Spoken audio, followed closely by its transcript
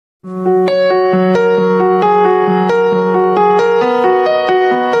Windows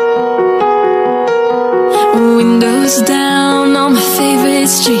down on my favorite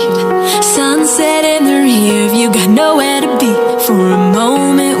street, sunset in the rear view, got nowhere to be. For a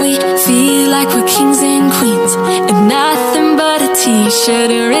moment we feel like we're kings and queens, and nothing but a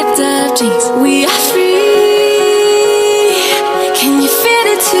t-shirt and ripped up jeans. We are free, can you feel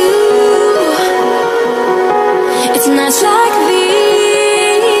it too? It's nights like these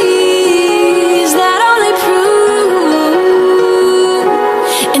that only prove,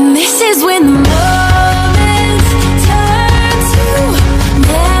 and this is when the